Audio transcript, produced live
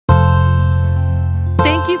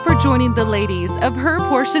you for joining the ladies of Her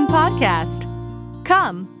Portion Podcast.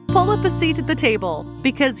 Come, pull up a seat at the table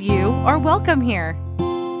because you are welcome here.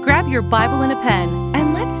 Grab your Bible and a pen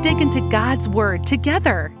and let's dig into God's Word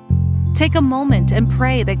together. Take a moment and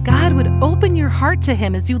pray that God would open your heart to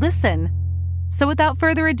Him as you listen. So without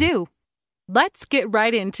further ado, let's get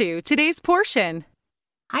right into today's portion.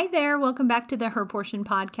 Hi there. Welcome back to the Her Portion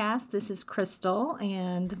Podcast. This is Crystal,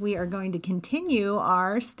 and we are going to continue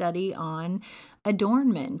our study on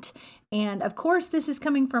adornment. And of course, this is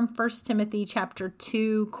coming from 1 Timothy chapter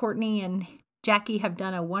 2. Courtney and Jackie have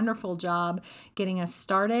done a wonderful job getting us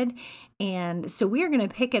started. And so we are going to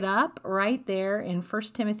pick it up right there in 1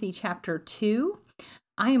 Timothy chapter 2.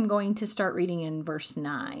 I am going to start reading in verse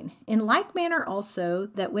 9. In like manner also,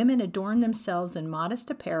 that women adorn themselves in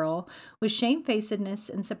modest apparel, with shamefacedness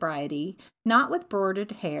and sobriety, not with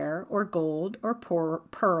broidered hair, or gold, or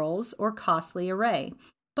pearls, or costly array,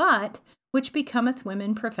 but which becometh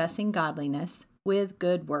women professing godliness, with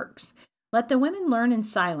good works. Let the women learn in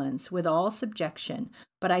silence, with all subjection.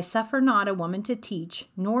 But I suffer not a woman to teach,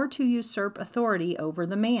 nor to usurp authority over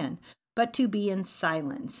the man, but to be in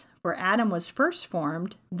silence. For Adam was first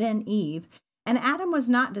formed, then Eve, and Adam was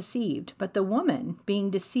not deceived, but the woman,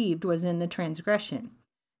 being deceived, was in the transgression.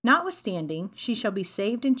 Notwithstanding, she shall be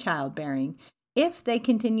saved in childbearing, if they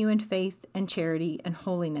continue in faith and charity and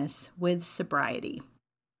holiness with sobriety.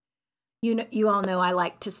 You all know I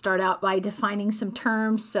like to start out by defining some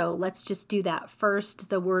terms, so let's just do that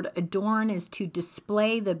first. The word adorn is to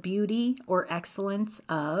display the beauty or excellence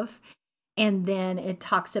of. And then it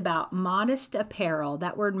talks about modest apparel.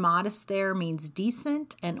 That word modest there means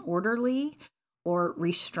decent and orderly or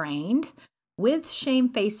restrained. With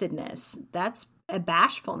shamefacedness, that's a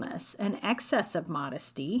bashfulness, an excess of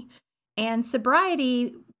modesty. And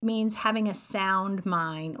sobriety means having a sound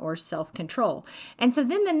mind or self-control. And so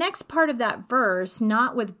then the next part of that verse,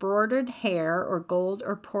 not with broidered hair or gold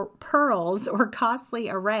or pearls or costly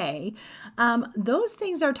array, those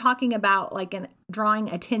things are talking about like drawing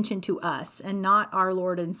attention to us and not our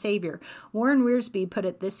Lord and Savior. Warren Wiersbe put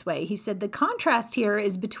it this way. He said, the contrast here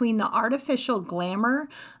is between the artificial glamour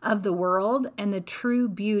of the world and the true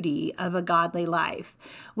beauty of a godly life.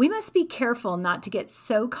 We must be careful not to get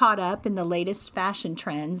so caught up in the latest fashion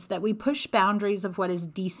trends that we push boundaries of what is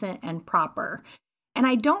decent and proper. And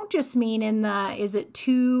I don't just mean in the, is it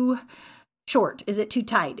too short? Is it too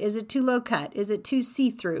tight? Is it too low cut? Is it too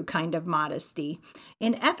see-through kind of modesty?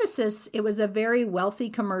 In Ephesus, it was a very wealthy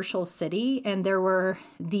commercial city, and there were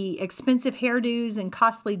the expensive hairdos and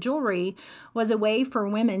costly jewelry was a way for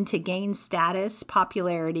women to gain status,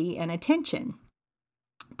 popularity, and attention.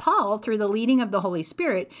 Paul, through the leading of the Holy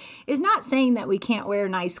Spirit, is not saying that we can't wear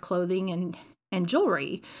nice clothing and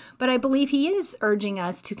jewelry, but I believe he is urging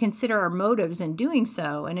us to consider our motives in doing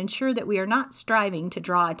so and ensure that we are not striving to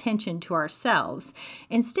draw attention to ourselves.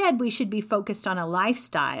 Instead, we should be focused on a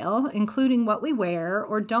lifestyle, including what we wear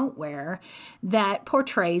or don't wear, that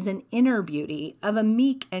portrays an inner beauty of a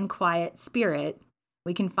meek and quiet spirit.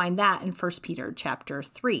 We can find that in 1 Peter chapter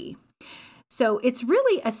 3. So it's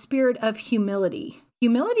really a spirit of humility.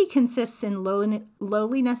 Humility consists in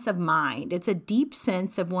lowliness of mind. It's a deep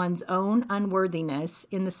sense of one's own unworthiness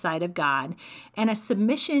in the sight of God and a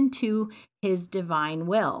submission to His divine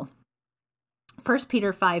will. 1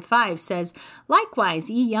 Peter 5:5 says, Likewise,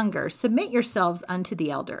 ye younger, submit yourselves unto the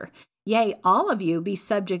elder. Yea, all of you be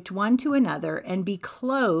subject one to another, and be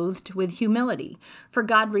clothed with humility. For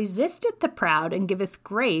God resisteth the proud, and giveth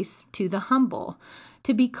grace to the humble.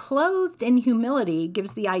 To be clothed in humility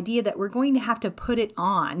gives the idea that we're going to have to put it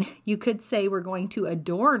on. You could say we're going to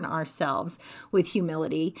adorn ourselves with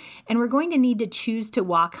humility, and we're going to need to choose to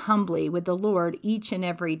walk humbly with the Lord each and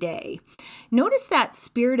every day. Notice that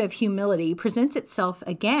spirit of humility presents itself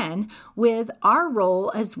again with our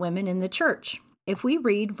role as women in the church. If we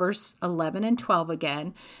read verse 11 and 12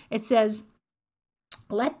 again, it says,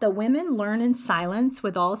 Let the women learn in silence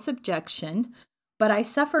with all subjection, but I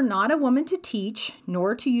suffer not a woman to teach,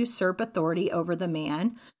 nor to usurp authority over the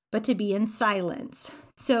man, but to be in silence.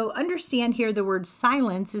 So understand here the word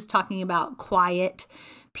silence is talking about quiet,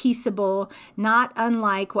 peaceable, not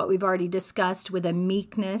unlike what we've already discussed with a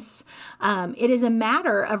meekness. It is a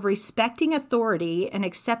matter of respecting authority and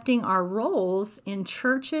accepting our roles in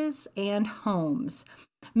churches and homes.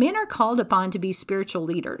 Men are called upon to be spiritual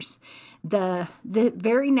leaders. The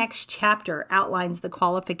very next chapter outlines the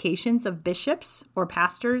qualifications of bishops or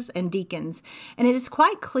pastors and deacons, and it is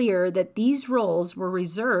quite clear that these roles were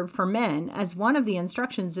reserved for men, as one of the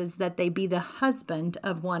instructions is that they be the husband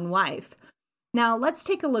of one wife. Now, let's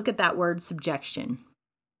take a look at that word subjection.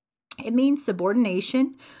 It means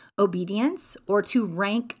subordination, obedience, or to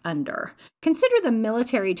rank under. Consider the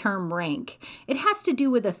military term rank. It has to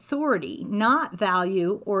do with authority, not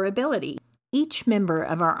value or ability. Each member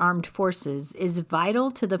of our armed forces is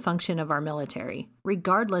vital to the function of our military,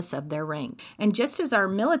 regardless of their rank. And just as our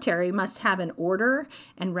military must have an order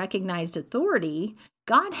and recognized authority,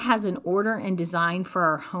 God has an order and design for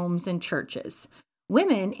our homes and churches.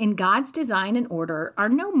 Women, in God's design and order, are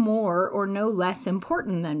no more or no less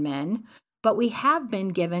important than men, but we have been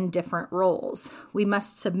given different roles. We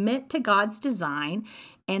must submit to God's design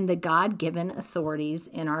and the God-given authorities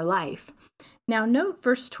in our life. Now note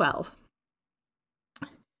verse 12.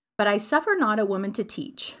 But I suffer not a woman to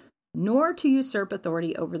teach, nor to usurp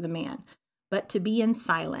authority over the man, but to be in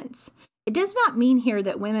silence. It does not mean here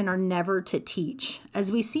that women are never to teach,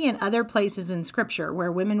 as we see in other places in Scripture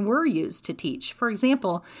where women were used to teach. For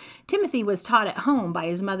example, Timothy was taught at home by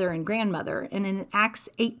his mother and grandmother, and in Acts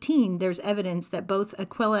 18, there's evidence that both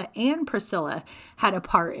Aquila and Priscilla had a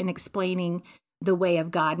part in explaining the way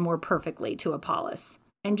of God more perfectly to Apollos.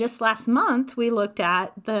 And just last month, we looked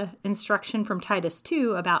at the instruction from Titus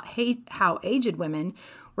 2 about how aged women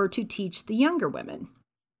were to teach the younger women.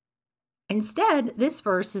 Instead, this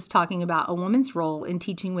verse is talking about a woman's role in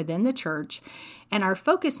teaching within the church, and our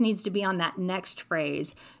focus needs to be on that next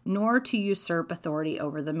phrase, nor to usurp authority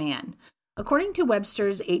over the man. According to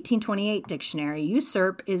Webster's 1828 dictionary,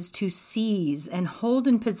 usurp is to seize and hold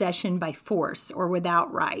in possession by force or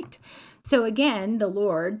without right. So again, the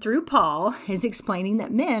Lord, through Paul, is explaining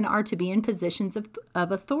that men are to be in positions of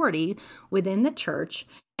authority within the church,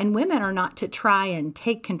 and women are not to try and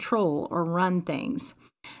take control or run things.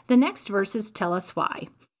 The next verses tell us why.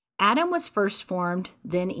 Adam was first formed,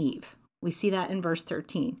 then Eve. We see that in verse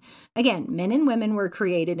 13. Again, men and women were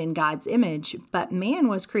created in God's image, but man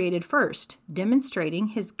was created first, demonstrating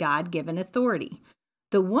his God-given authority.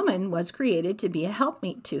 The woman was created to be a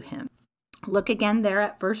helpmeet to him. Look again there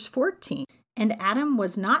at verse 14. And Adam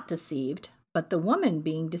was not deceived, but the woman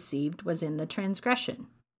being deceived was in the transgression.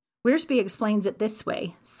 Wiersbe explains it this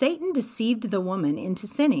way. Satan deceived the woman into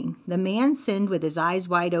sinning. The man sinned with his eyes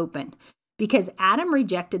wide open. Because Adam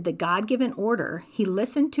rejected the God-given order, he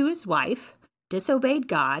listened to his wife, disobeyed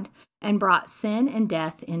God, and brought sin and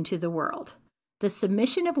death into the world. The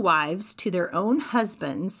submission of wives to their own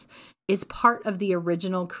husbands is part of the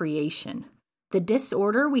original creation. The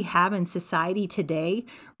disorder we have in society today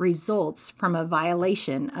results from a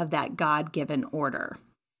violation of that God-given order.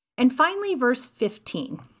 And finally, verse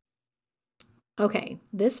 15. Okay,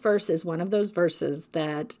 this verse is one of those verses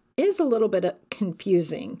that is a little bit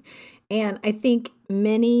confusing. And I think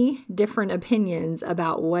many different opinions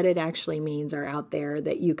about what it actually means are out there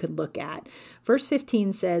that you could look at. Verse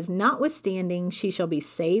 15 says, notwithstanding, she shall be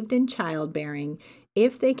saved in childbearing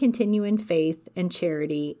if they continue in faith and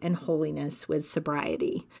charity and holiness with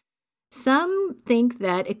sobriety. Some think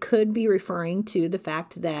that it could be referring to the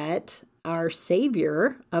fact that our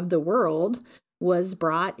Savior of the world was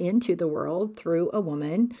brought into the world through a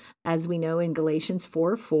woman. As we know in Galatians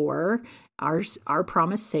 4:4, our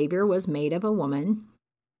promised Savior was made of a woman.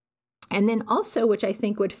 And then also, which I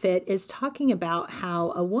think would fit, is talking about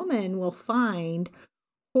how a woman will find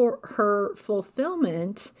her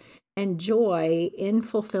fulfillment and joy in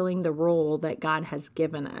fulfilling the role that God has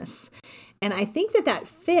given us. And I think that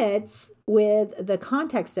fits with the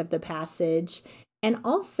context of the passage. And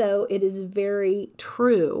also, it is very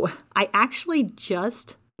true. I actually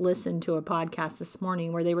just listened to a podcast this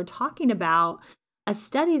morning where they were talking about a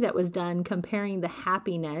study that was done comparing the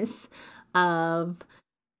happiness of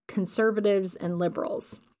conservatives and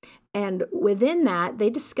liberals. And within that,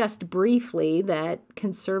 they discussed briefly that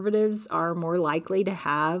conservatives are more likely to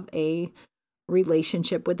have a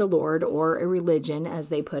relationship with the Lord, or a religion, as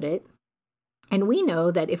they put it. And we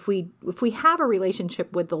know that if we have a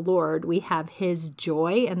relationship with the Lord, we have His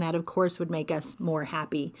joy, and that, of course, would make us more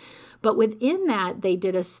happy. But within that, they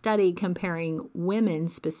did a study comparing women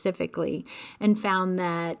specifically and found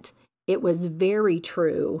that it was very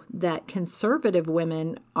true that conservative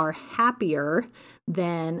women are happier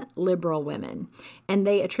than liberal women. And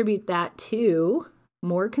they attribute that to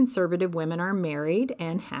more conservative women are married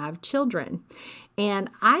and have children. And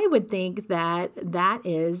I would think that that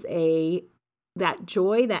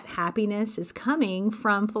joy, that happiness is coming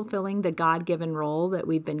from fulfilling the God-given role that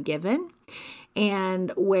we've been given.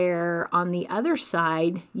 And where on the other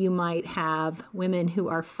side, you might have women who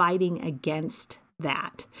are fighting against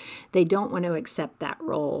that. They don't want to accept that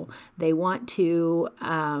role. They want to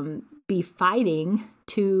be fighting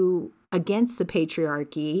against the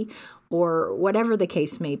patriarchy or whatever the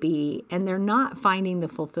case may be, and they're not finding the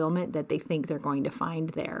fulfillment that they think they're going to find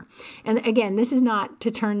there. And again, this is not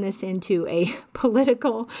to turn this into a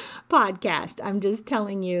political podcast. I'm just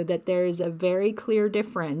telling you that there is a very clear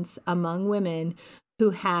difference among women who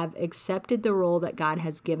have accepted the role that God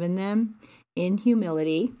has given them in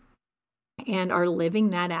humility and are living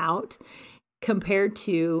that out, compared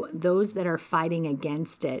to those that are fighting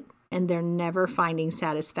against it. And they're never finding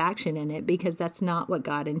satisfaction in it because that's not what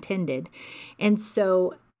God intended. And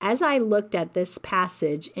so as I looked at this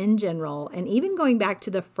passage in general, and even going back to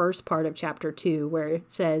the first part of chapter 2, where it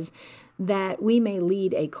says that we may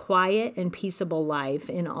lead a quiet and peaceable life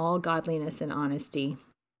in all godliness and honesty.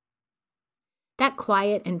 That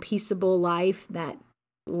quiet and peaceable life, that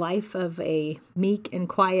life of a meek and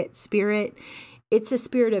quiet spirit, it's a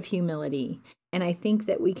spirit of humility. And I think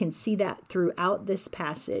that we can see that throughout this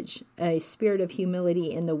passage, a spirit of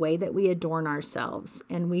humility in the way that we adorn ourselves.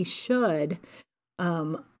 And we should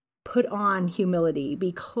put on humility,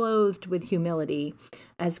 be clothed with humility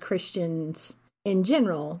as Christians in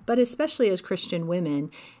general, but especially as Christian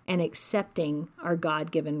women, and accepting our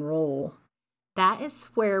God-given role. That is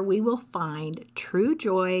where we will find true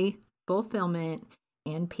joy, fulfillment,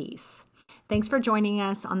 and peace. Thanks for joining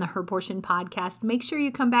us on the Her Portion podcast. Make sure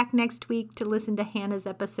you come back next week to listen to Hannah's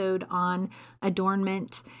episode on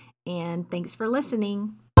adornment. And thanks for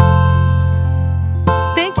listening.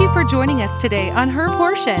 Thank you for joining us today on Her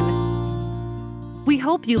Portion. We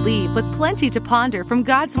hope you leave with plenty to ponder from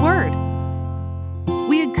God's Word.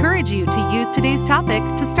 We encourage you to use today's topic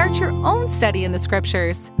to start your own study in the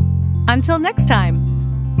Scriptures. Until next time.